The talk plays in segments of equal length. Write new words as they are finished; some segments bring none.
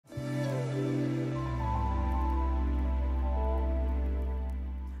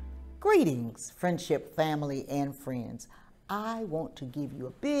Greetings, friendship, family, and friends. I want to give you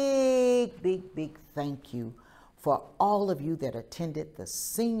a big thank you for all of you that attended the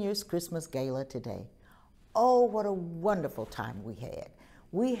Seniors Christmas Gala today. Oh, what a wonderful time we had.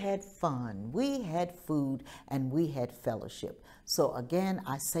 We had fun, we had food, and we had fellowship. So again,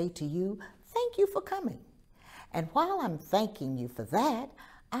 I say to you, thank you for coming. And while I'm thanking you for that,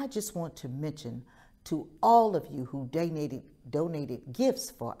 I just want to mention to all of you who donated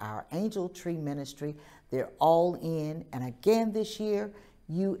gifts for our Angel Tree Ministry. They're all in, and again this year,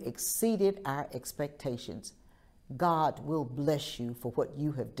 you exceeded our expectations. God will bless you for what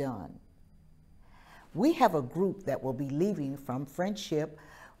you have done. We have a group that will be leaving from Friendship,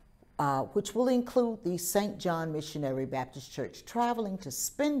 which will include the St. John Missionary Baptist Church, traveling to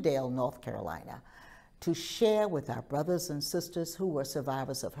Spindale, North Carolina, to share with our brothers and sisters who were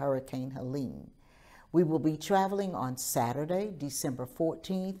survivors of Hurricane Helene. We will be traveling on Saturday, December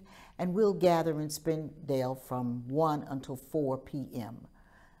 14th, and we'll gather in Spindale from 1 until 4 p.m.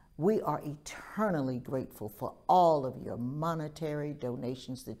 We are eternally grateful for all of your monetary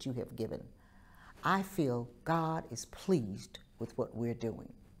donations that you have given. I feel God is pleased with what we're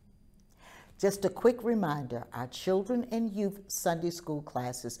doing. Just a quick reminder, our children and youth Sunday school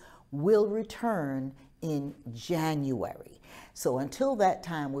classes will return in January. So until that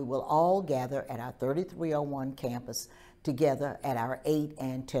time, we will all gather at our 3301 campus together at our 8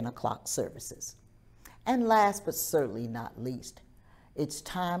 and 10 o'clock services. And last but certainly not least, it's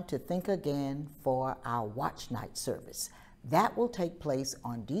time to think again for our watch night service. That will take place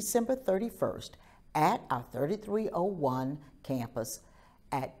on December 31st at our 3301 campus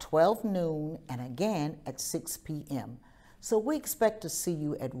at 12 noon and again at 6 p.m. So we expect to see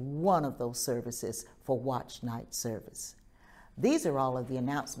you at one of those services for watch night service. These are all of the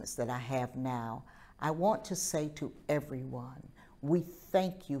announcements that I have now. I want to say to everyone, we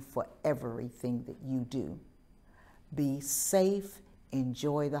thank you for everything that you do. Be safe,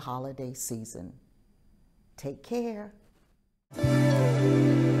 enjoy the holiday season. Take care.